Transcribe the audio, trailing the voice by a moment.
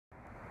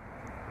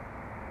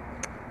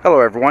Hello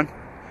everyone.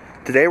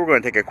 Today we're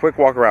going to take a quick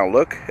walk around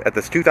look at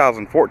this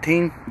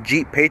 2014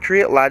 Jeep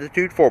Patriot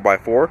Latitude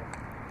 4x4.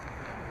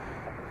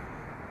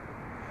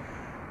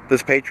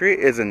 This Patriot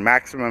is in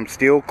maximum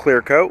steel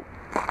clear coat.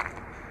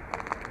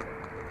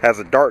 Has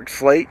a dark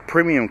slate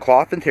premium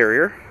cloth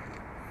interior.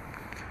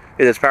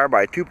 It is powered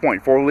by a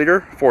 2.4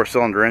 liter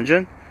 4-cylinder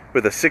engine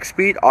with a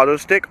 6-speed auto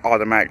stick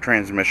automatic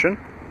transmission.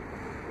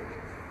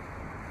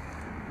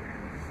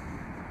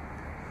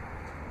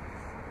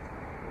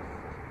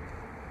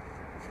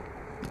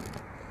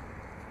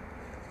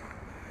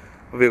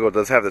 The vehicle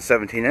does have the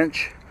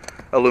 17-inch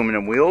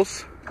aluminum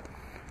wheels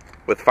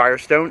with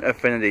Firestone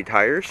Affinity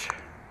tires,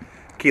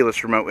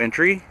 keyless remote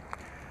entry,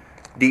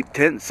 deep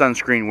tint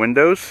sunscreen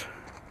windows,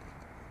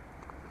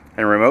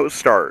 and remote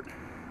start.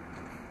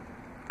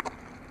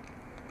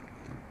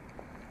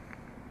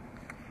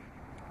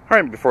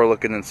 Alright, before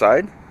looking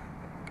inside,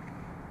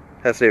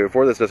 as stated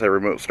before, this does have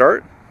remote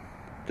start.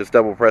 Just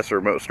double press the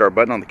remote start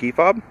button on the key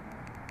fob.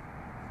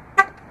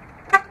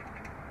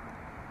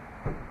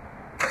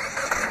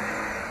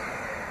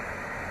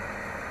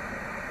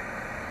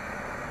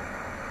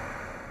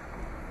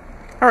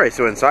 Alright,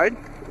 so inside,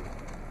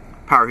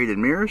 power heated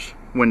mirrors,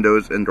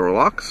 windows and door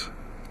locks,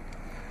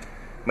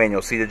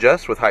 manual seat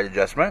adjust with height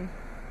adjustment,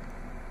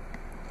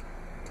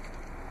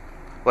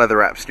 leather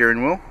wrapped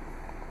steering wheel.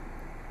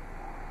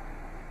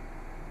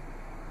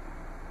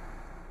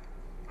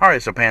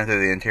 Alright, so panning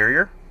through the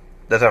interior,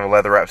 does have a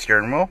leather wrapped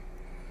steering wheel,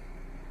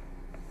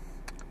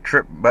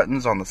 trip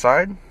buttons on the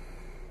side,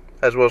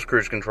 as well as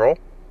cruise control.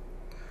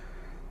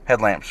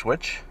 Headlamp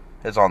switch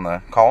is on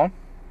the column.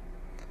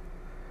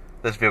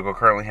 This vehicle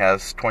currently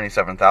has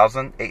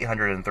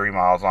 27,803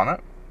 miles on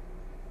it.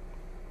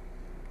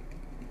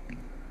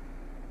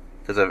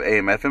 Does have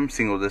AM/FM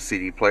single disc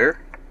CD player.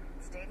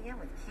 Stadium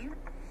with cute.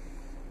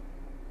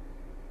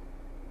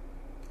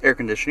 Air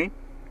conditioning.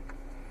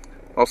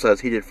 Also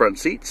has heated front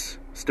seats,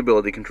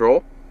 stability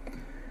control,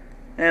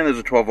 and there's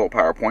a 12-volt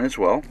power point as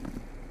well.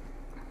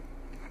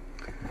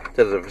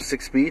 Does have a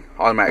 6-speed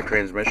automatic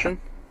transmission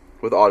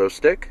with auto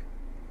stick.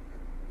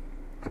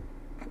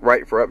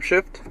 Right for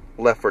upshift,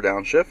 left for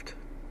downshift.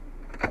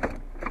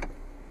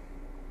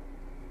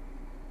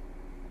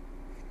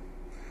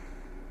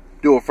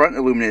 Dual front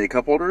illuminated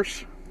cup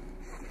holders,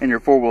 and your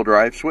 4-wheel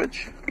drive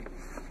switch.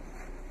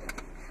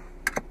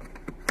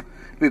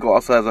 Vehicle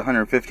also has a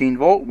 115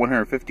 volt,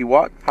 150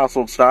 watt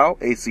household style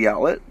AC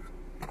outlet.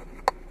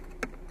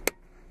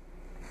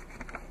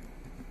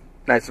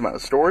 Nice amount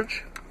of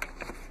storage.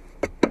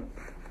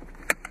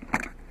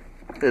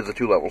 There's a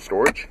 2-level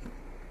storage.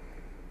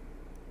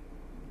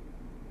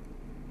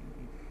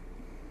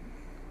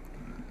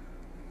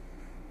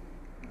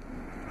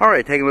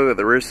 Alright, taking a look at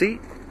the rear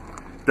seat.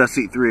 Does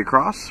seat 3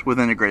 across with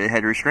integrated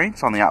head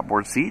restraints on the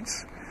outboard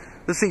seats.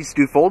 The seats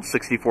do fold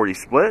 60-40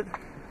 split.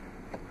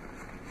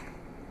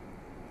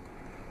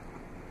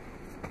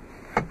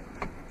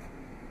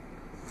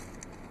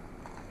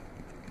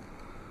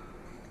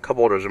 Cup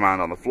holders are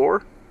mounted on the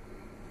floor.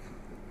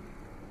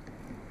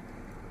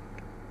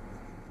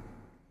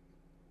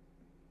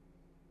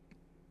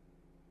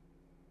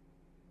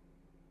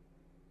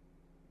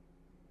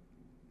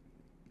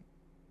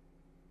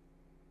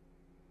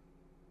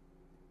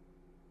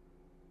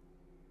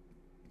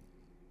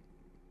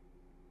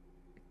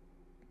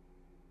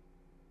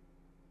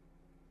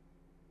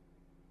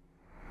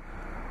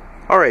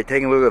 Alright,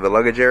 taking a look at the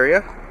luggage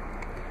area.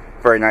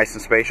 Very nice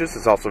and spacious.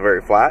 It's also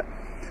very flat.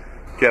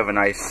 You have a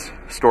nice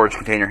storage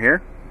container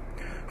here.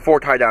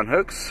 4 tie-down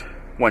hooks.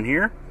 One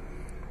here.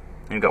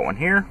 And you've got one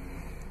here.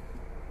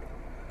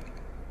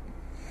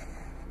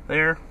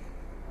 There.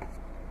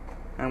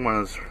 And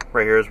one is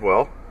right here as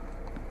well.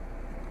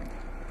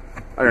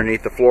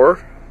 Underneath the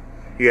floor,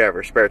 you have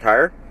your spare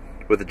tire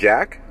with a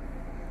jack.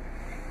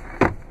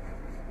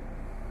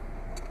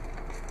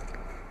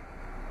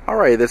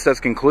 Alright, this does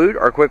conclude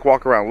our quick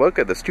walk around look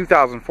at this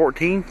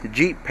 2014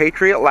 Jeep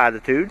Patriot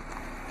Latitude.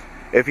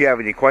 If you have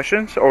any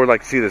questions or would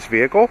like to see this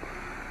vehicle,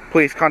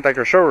 please contact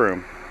our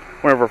showroom.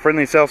 One of our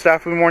friendly sales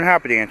staff will be more than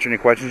happy to answer any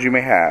questions you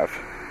may have.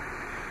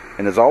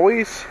 And as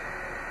always,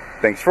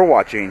 thanks for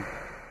watching.